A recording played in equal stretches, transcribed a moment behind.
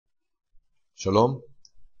שלום,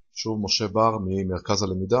 שוב משה בר ממרכז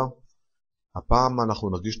הלמידה. הפעם אנחנו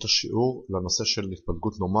נקדיש את השיעור לנושא של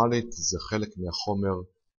התפלגות נורמלית, זה חלק מהחומר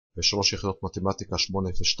ב3 יחידות מתמטיקה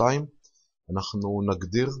 802. אנחנו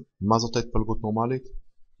נגדיר מה זאת ההתפלגות נורמלית,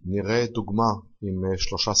 נראה דוגמה עם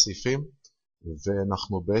 3 סעיפים,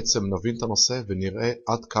 ואנחנו בעצם נבין את הנושא ונראה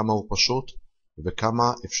עד כמה הוא פשוט וכמה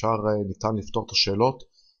ניתן לפתור את השאלות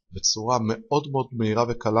בצורה מאוד מאוד מהירה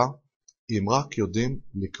וקלה, אם רק יודעים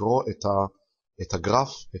לקרוא את הגרף,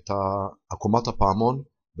 את עקומת הפעמון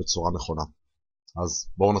בצורה נכונה. אז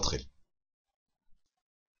בואו נתחיל.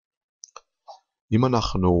 אם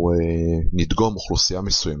אנחנו נדגום אוכלוסייה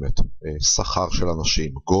מסוימת, שכר של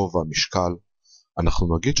אנשים, גובה, משקל,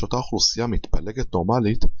 אנחנו נגיד שאותה אוכלוסייה מתפלגת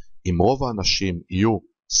נורמלית אם רוב האנשים יהיו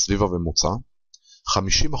סביב הממוצע,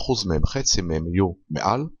 50% מהם, חצי מהם יהיו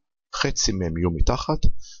מעל, חצי מהם יהיו מתחת,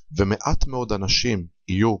 ומעט מאוד אנשים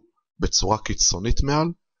יהיו בצורה קיצונית מעל,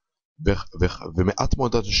 ומעט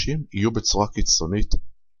מאוד אנשים יהיו בצורה קיצונית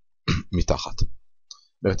מתחת.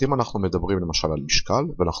 זאת אם אנחנו מדברים למשל על משקל,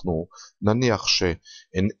 ואנחנו נניח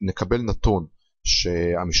שנקבל נתון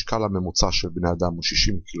שהמשקל הממוצע של בני אדם הוא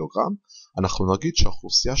 60 קילוגרם, אנחנו נגיד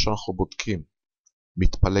שהאוכלוסייה שאנחנו בודקים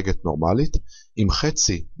מתפלגת נורמלית, אם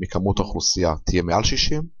חצי מכמות האוכלוסייה תהיה מעל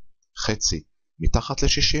 60, חצי מתחת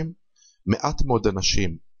ל-60, מעט מאוד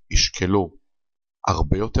אנשים ישקלו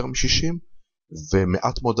הרבה יותר מ-60,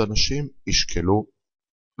 ומעט מאוד אנשים ישקלו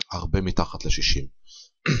הרבה מתחת ל-60.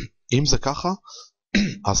 אם זה ככה,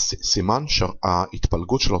 אז סימן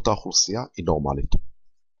שההתפלגות של אותה אוכלוסייה היא נורמלית.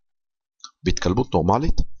 בהתפלגות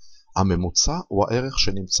נורמלית, הממוצע הוא הערך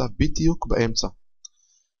שנמצא בדיוק באמצע.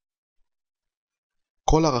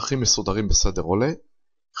 כל הערכים מסודרים בסדר עולה,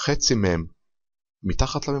 חצי מהם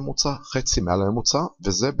מתחת לממוצע, חצי מעל לממוצע,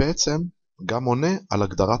 וזה בעצם גם עונה על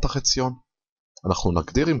הגדרת החציון. אנחנו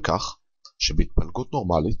נגדיר עם כך שבהתפלגות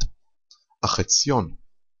נורמלית, החציון,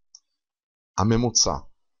 הממוצע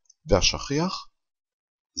והשכיח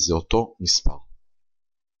זה אותו מספר.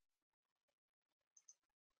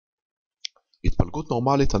 התפלגות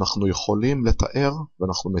נורמלית אנחנו יכולים לתאר,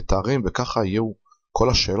 ואנחנו מתארים, וככה יהיו כל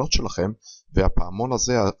השאלות שלכם, והפעמון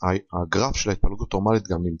הזה, הגרף של ההתפלגות נורמלית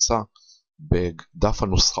גם נמצא בדף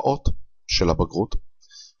הנוסחאות של הבגרות.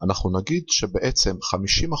 אנחנו נגיד שבעצם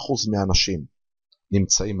 50% מהאנשים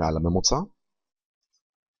נמצאים מעל הממוצע, 50%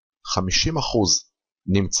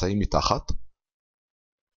 נמצאים מתחת.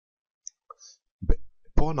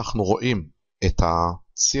 פה אנחנו רואים את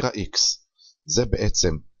הציר ה-X, זה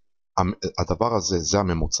בעצם, הדבר הזה זה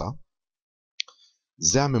הממוצע,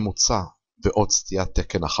 זה הממוצע ועוד סטיית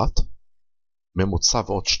תקן אחת, ממוצע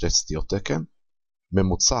ועוד 2 סטיות תקן,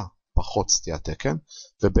 ממוצע פחות סטיית תקן,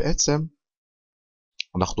 ובעצם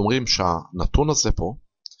אנחנו אומרים שהנתון הזה פה,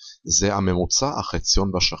 זה הממוצע,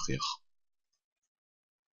 החציון והשכיח.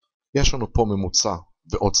 יש לנו פה ממוצע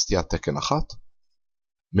ועוד סטיית תקן אחת,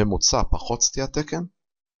 ממוצע פחות סטיית תקן,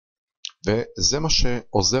 וזה מה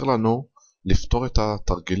שעוזר לנו לפתור את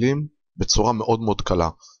התרגילים בצורה מאוד מאוד קלה.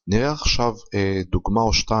 נראה עכשיו דוגמה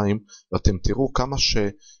או 2, ואתם תראו כמה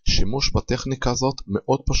ששימוש בטכניקה הזאת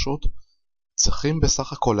מאוד פשוט. צריכים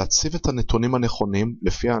בסך הכל להציב את הנתונים הנכונים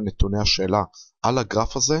לפי נתוני השאלה על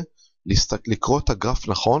הגרף הזה, לקרוא את הגרף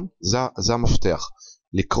נכון, זה המפתח.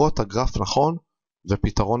 לקרוא את הגרף נכון,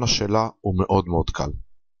 ופתרון השאלה הוא מאוד מאוד קל.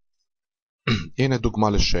 הנה דוגמה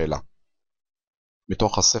לשאלה.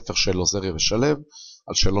 מתוך הספר של עוזרי ושלב,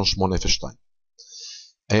 על שאלון 802.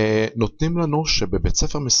 נותנים לנו שבבית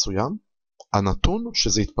ספר מסוים, הנתון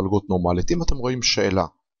שזה התפלגות נורמלית. אם אתם רואים שאלה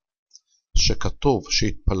שכתוב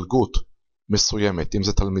שהתפלגות מסוימת, אם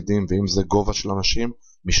זה תלמידים ואם זה גובה של אנשים,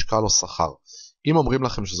 משקל או שכר. אם אומרים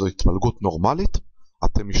לכם שזו התפלגות נורמלית,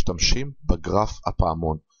 אתם משתמשים בגרף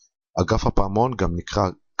הפעמון. הגרף הפעמון גם נקרא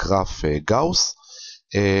גרף גאוס,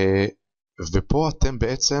 ופה אתם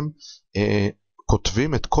בעצם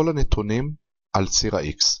כותבים את כל הנתונים על ציר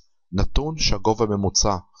ה-X. נתון שהגובה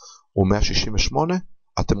ממוצע הוא 168,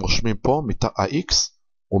 אתם רושמים פה, ה-X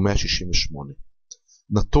הוא 168.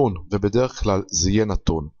 נתון, ובדרך כלל זה יהיה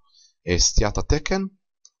נתון, סטיית התקן,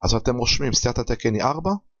 אז אתם רושמים, סטיית התקן היא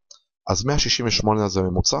 4, אז 168 זה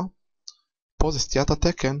ממוצע, פה זה סטיית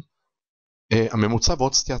התקן, הממוצע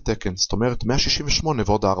ועוד סטיית תקן, זאת אומרת 168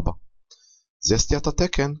 ועוד 4. זה סטיית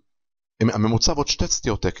התקן, הממוצע ועוד 2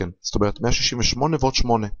 סטיות תקן, זאת אומרת 168 ועוד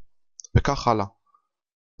 8, וכך הלאה.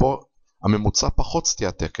 פה הממוצע פחות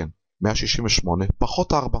סטיית תקן, 168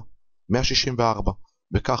 פחות 4, 164,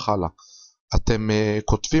 וכך הלאה. אתם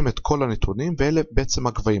כותבים את כל הנתונים, ואלה בעצם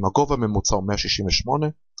הגבהים. הגובה הממוצע הוא 168,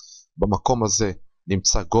 במקום הזה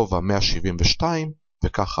נמצא גובה 172,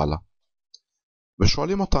 וכך הלאה.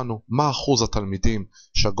 ושואלים אותנו, מה אחוז התלמידים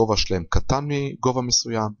שהגובה שלהם קטן מגובה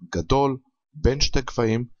מסוים, גדול בין שתי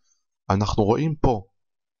גבהים, אנחנו רואים פה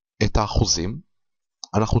את האחוזים,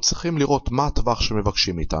 אנחנו צריכים לראות מה הטווח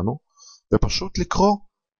שמבקשים איתנו, ופשוט לקרוא,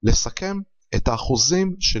 לסכם את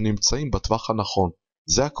האחוזים שנמצאים בטווח הנכון.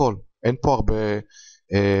 זה הכל, אין פה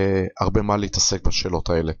הרבה מה להתעסק בשאלות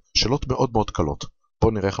האלה. שאלות מאוד מאוד קלות.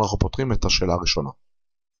 בואו נראה איך אנחנו פותרים את השאלה הראשונה.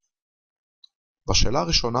 בשאלה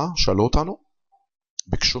הראשונה שאלו אותנו,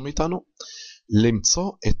 ביקשו מאיתנו,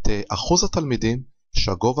 למצוא את אחוז התלמידים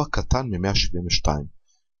שהגובה קטן מ-172.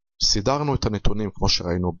 סידרנו את הנתונים כמו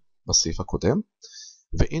שראינו בסעיף הקודם,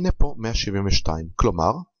 והנה פה 172.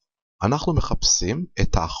 כלומר, אנחנו מחפשים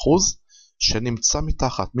את האחוז שנמצא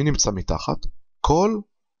מתחת. מי נמצא מתחת? כל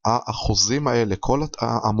האחוזים האלה, כל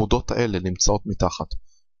העמודות האלה נמצאות מתחת.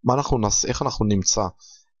 מה אנחנו נעשה? איך אנחנו נמצא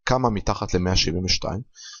כמה מתחת ל-172?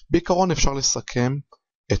 בעיקרון אפשר לסכם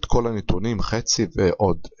את כל הנתונים, חצי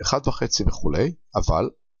ועוד 1.5 וכו', אבל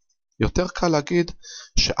יותר קל להגיד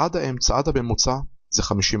שעד האמצע, עד הממוצע, זה 50%.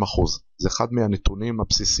 זה אחד מהנתונים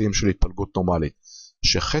הבסיסיים של התפלגות נורמלית,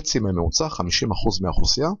 שחצי מהממוצע, 50%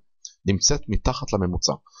 מהאוכלוסייה, נמצאת מתחת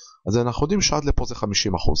לממוצע. אז אנחנו יודעים שעד לפה זה 50%.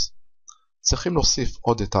 צריכים להוסיף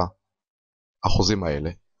עוד את האחוזים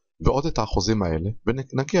האלה, ועוד את האחוזים האלה,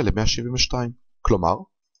 ונגיע ל-172. כלומר,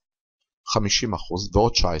 50%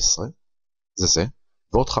 ועוד 19, זה,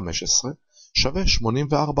 ועוד 15, שווה 84%.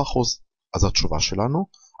 אז התשובה שלנו,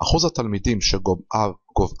 אחוז התלמידים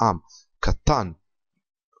שגובהם קטן,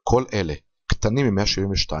 כל אלה קטנים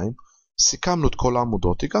מ-172, סיכמנו את כל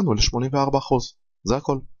העמודות, הגענו ל-84%. זה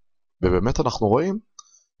הכל. ובאמת אנחנו רואים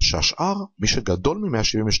שהשאר, מי שגדול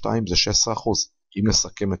מ-172 זה 16%, אם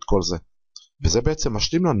נסכם את כל זה. וזה בעצם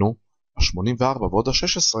משלים לנו, ה-84 ועוד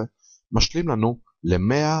ה-16, משלים לנו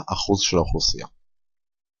ל-100% של האוכלוסייה.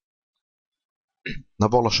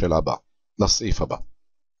 נעבור לשאלה הבאה, לסעיף הבא.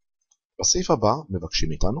 בסעיף הבא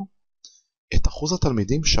מבקשים איתנו את אחוז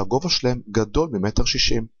התלמידים שהגובה שלהם גדול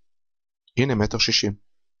מ-1.60 מטר. הנה 1.60 מטר.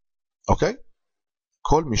 אוקיי?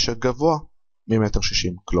 כל מי שגבוה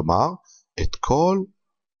מ-1.60 מטר. כלומר, את כל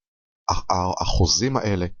האחוזים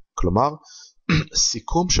האלה. כלומר,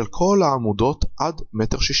 סיכום של כל העמודות עד 1.60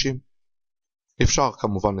 מטר. אפשר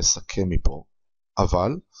כמובן לסכם מפה,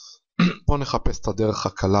 אבל בואו נחפש את הדרך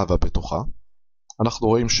הקלה והבטוחה. אנחנו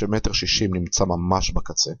רואים ש1.60 מטר נמצא ממש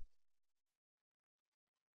בקצה.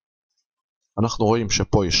 אנחנו רואים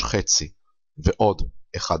שפה יש חצי ועוד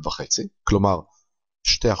 1.5, כלומר 2%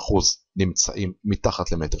 נמצאים מתחת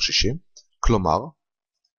ל1.60 מטר, כלומר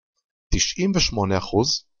 98%,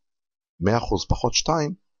 100% פחות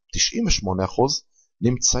 2, 98%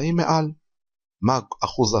 נמצאים מעל. מה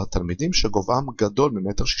אחוז התלמידים שגובהם גדול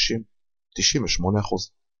מ1.60 מטר?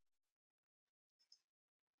 98%.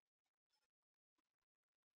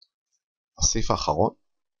 הסעיף האחרון,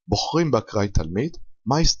 בוחרים באקראי תלמיד,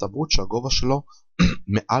 מה ההסתברות שהגובה שלו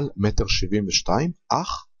מעל 1.72 מטר,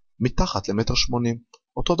 אך מתחת ל1.80 מטר.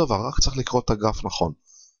 אותו דבר, רק צריך לקרוא את הגרף נכון.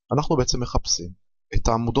 אנחנו בעצם מחפשים את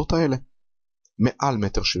העמודות האלה, מעל 1.72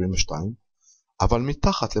 מטר, אבל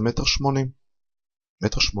מתחת ל1.80 מטר.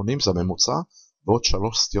 1.80 זה הממוצע, ועוד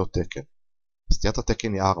 3 סטיות תקן. סטיית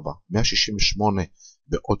התקן היא 4, 168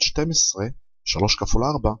 ועוד 12, 3 כפול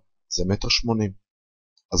 4, זה 1.80 מטר.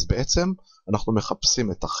 אז בעצם אנחנו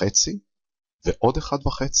מחפשים את החצי, ועוד 1.5,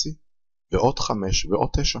 ועוד 5, ועוד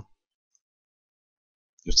 9.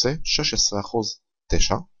 יוצא 16%,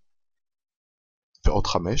 9, ועוד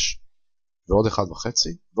 5, ועוד 1.5,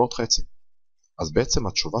 ועוד חצי. אז בעצם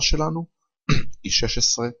התשובה שלנו היא 16%.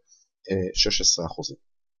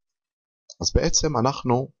 אז בעצם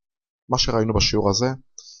אנחנו, מה שראינו בשיעור הזה,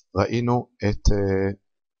 ראינו את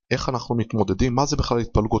איך אנחנו מתמודדים, מה זה בכלל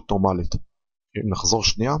התפלגות נורמלית. אם נחזור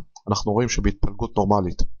שנייה, אנחנו רואים שבהתפלגות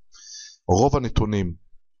נורמלית,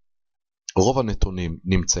 רוב הנתונים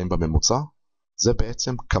נמצאים בממוצע. זה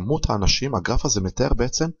בעצם כמות האנשים, הגרף הזה מתאר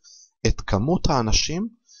בעצם את כמות האנשים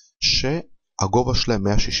שהגובה שלהם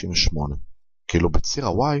 168. כאילו בציר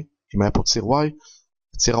ה-Y, אם היה פה ציר Y,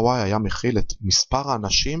 ציר ה-Y היה מכיל את מספר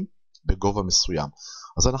האנשים בגובה מסוים.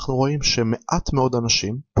 אז אנחנו רואים שמעט מאוד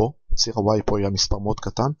אנשים פה, ציר ה-Y פה היה מספר מאוד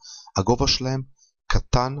קטן, הגובה שלהם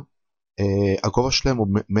קטן, הגובה שלהם הוא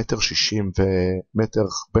 1.60 מטר,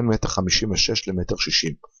 בין 1.56 מטר ל-1.60 מטר,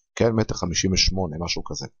 כן, 1.58 מטר, משהו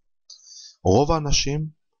כזה. רוב האנשים,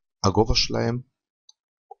 הגובה שלהם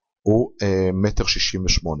הוא 1.68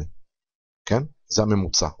 מטר, כן? זה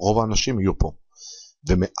הממוצע, רוב האנשים יהיו פה.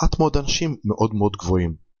 ומעט מאוד אנשים מאוד מאוד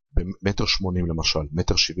גבוהים, ב1.80 מטר למשל, 1.70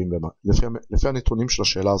 מטר, לפי הנתונים של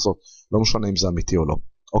השאלה הזאת, לא משנה אם זה אמיתי או לא,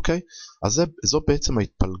 אוקיי? אז זו בעצם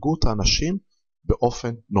ההתפלגות האנשים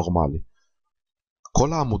באופן נורמלי.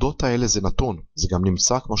 כל העמודות האלה זה נתון, זה גם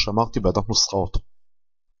נמצא, כמו שאמרתי, בדף נוסחאות.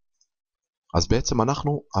 אז בעצם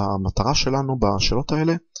המטרה שלנו בשאלות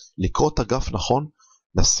האלה, לקרוא את הגרף נכון,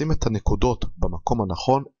 לשים את הנקודות במקום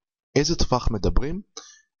הנכון, איזה טווח מדברים,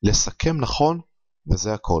 לסכם נכון,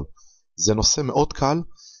 וזה הכל. זה נושא מאוד קל,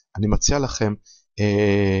 אני מציע לכם,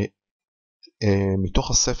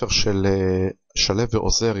 מתוך הספר של שלב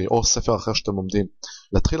ועוזרי, או ספר אחר שאתם לומדים,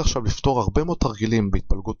 להתחיל עכשיו לפתור הרבה מאוד תרגילים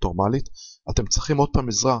בהתפלגות נורמלית. אתם צריכים עוד פעם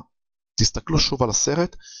עזרה, תסתכלו שוב על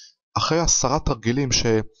הסרט, אחרי 10 תרגילים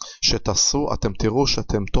שתעשו, אתם תראו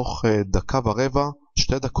שאתם תוך דקה ורבע,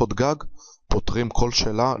 2 דקות גג, פותרים כל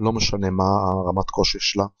שאלה, לא משנה מה הרמת קושי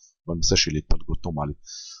שלה, בנושא של התפלגות נורמלית.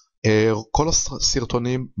 כל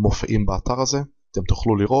הסרטונים מופיעים באתר הזה, אתם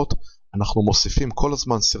תוכלו לראות, אנחנו מוסיפים כל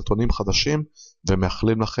הזמן סרטונים חדשים,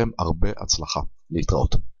 ומאחלים לכם הרבה הצלחה.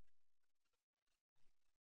 להתראות.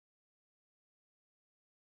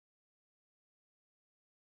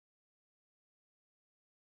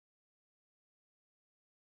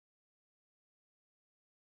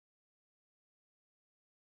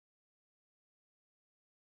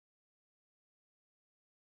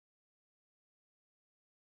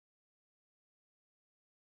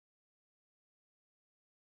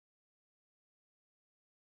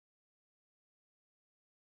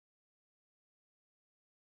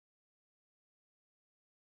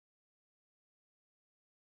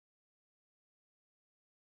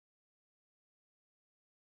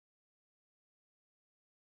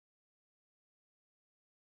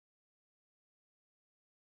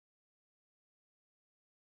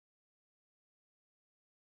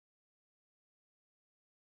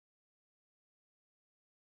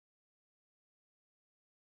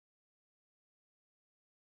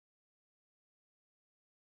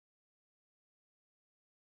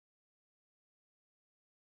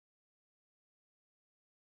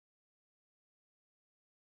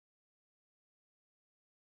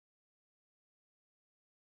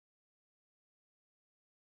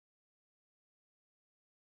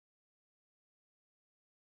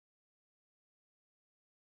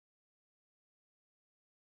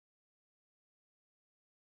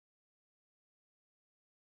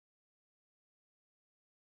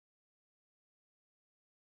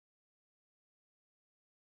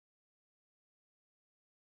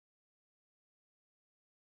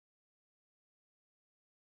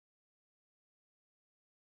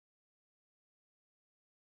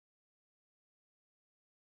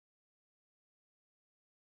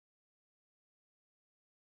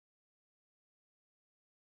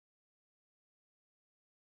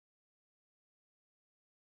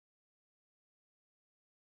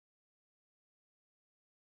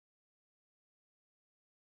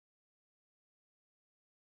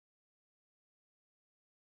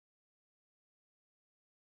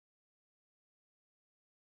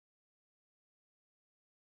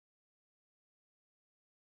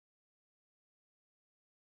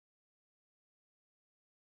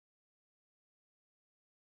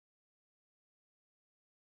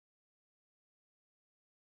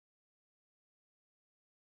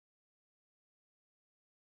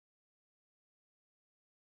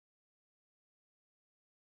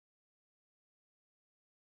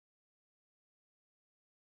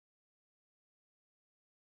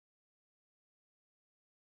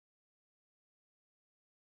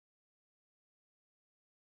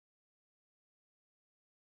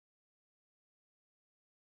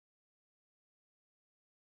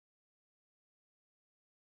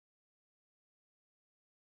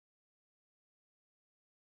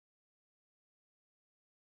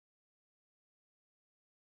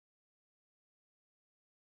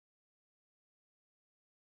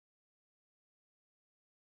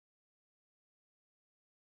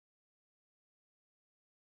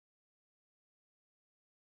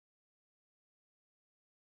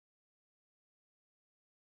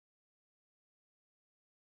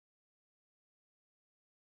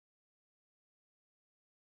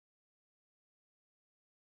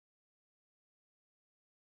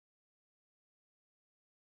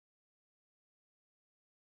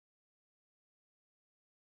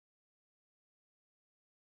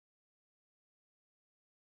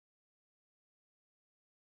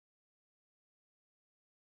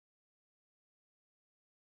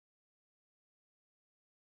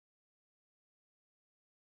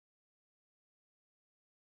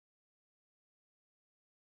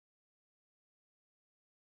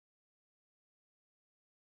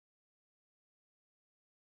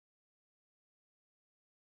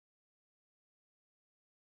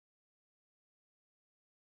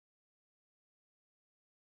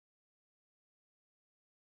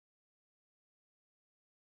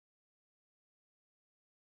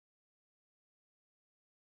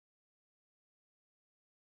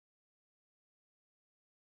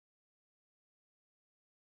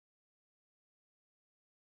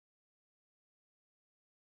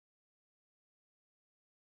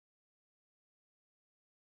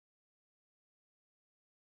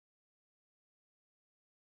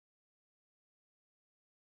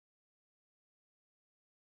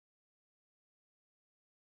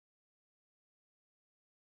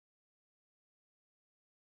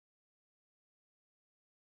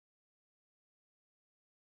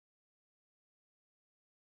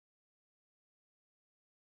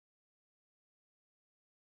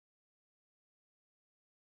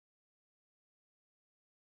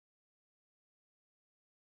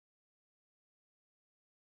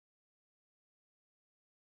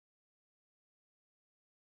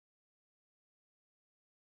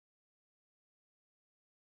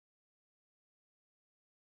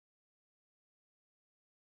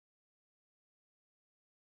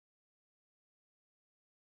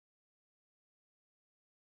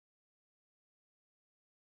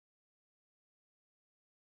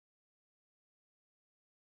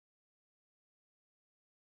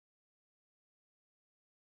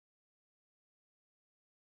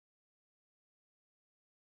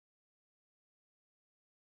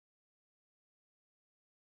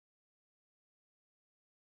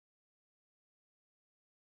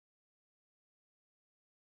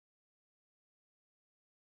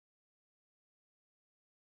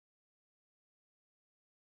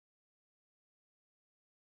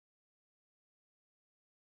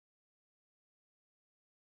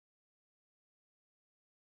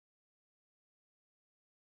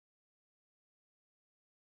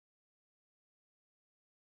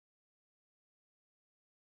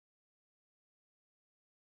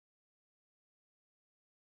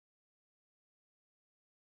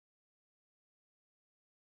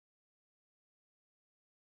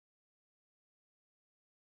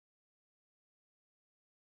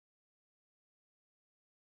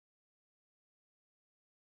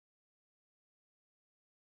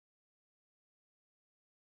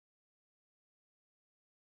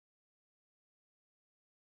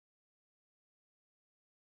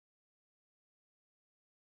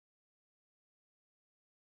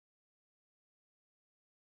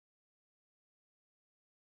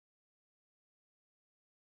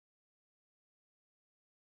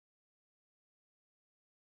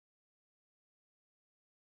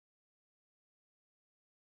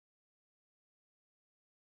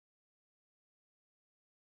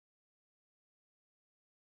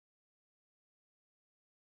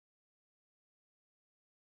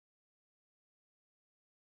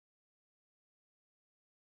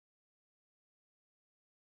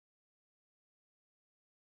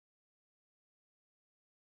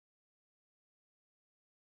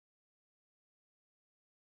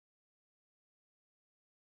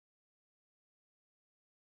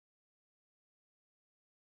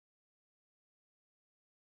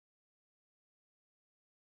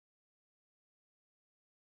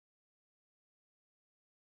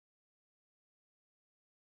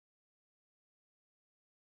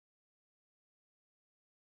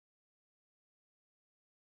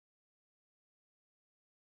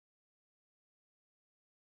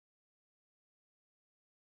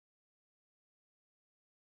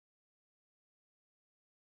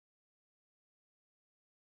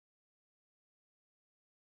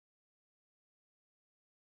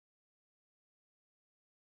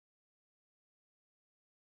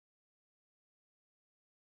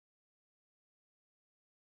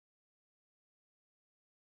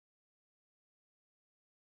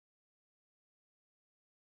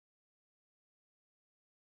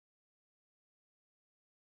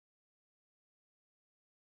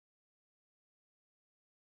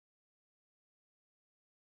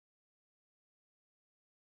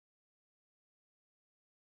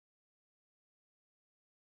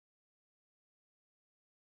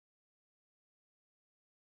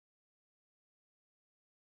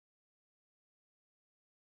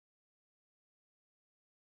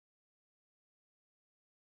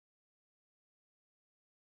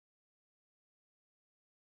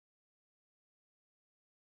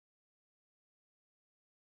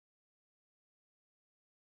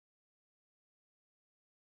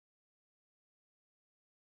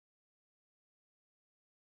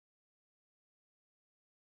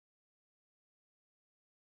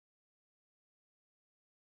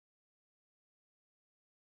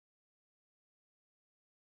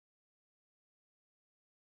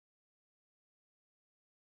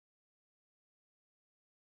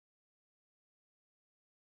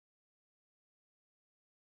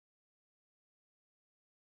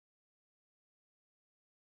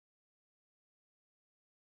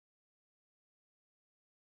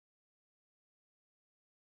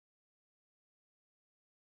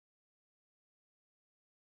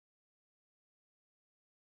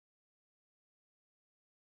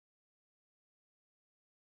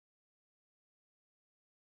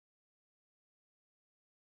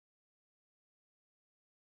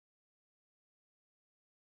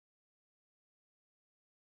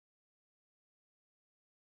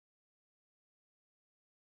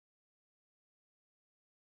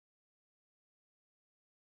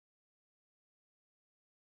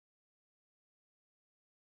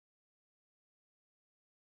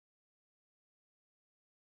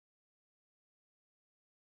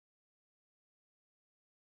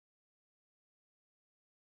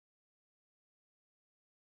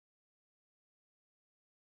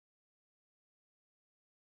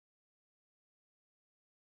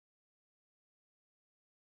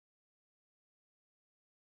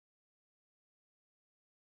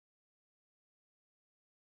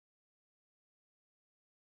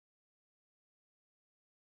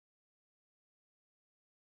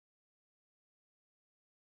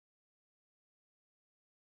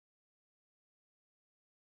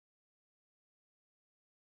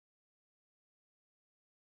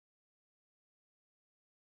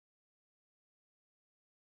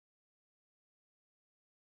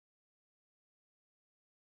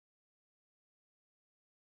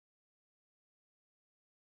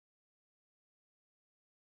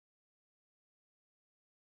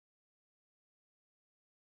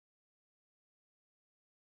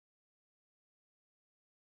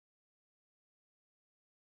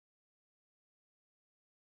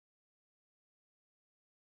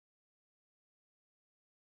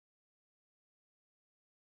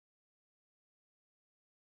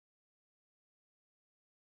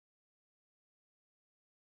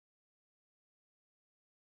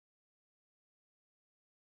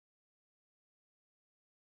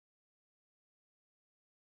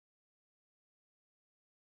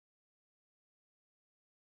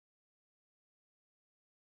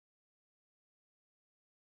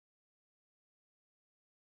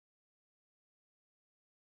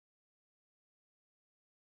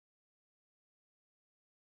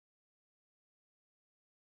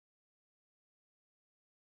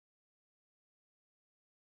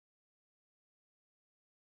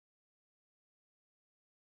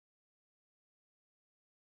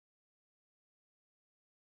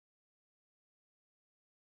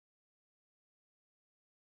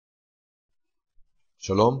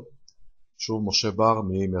 שלום, שוב משה בר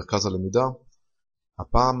ממרכז הלמידה.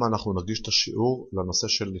 הפעם אנחנו נגיש את השיעור לנושא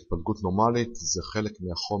של התפלגות נורמלית, זה חלק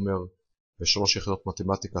מהחומר ב3 יחידות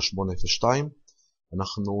מתמטיקה 802.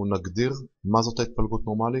 אנחנו נגדיר מה זאת ההתפלגות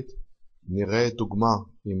נורמלית, נראה דוגמה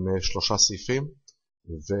עם 3 סעיפים,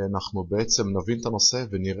 ואנחנו בעצם נבין את הנושא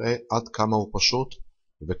ונראה עד כמה הוא פשוט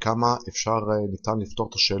וכמה ניתן לפתור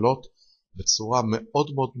את השאלות בצורה מאוד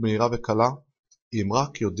מאוד מהירה וקלה, אם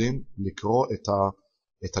רק יודעים לקרוא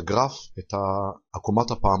את הגרף, את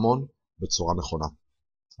עקומת הפעמון בצורה נכונה.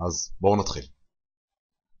 אז בואו נתחיל.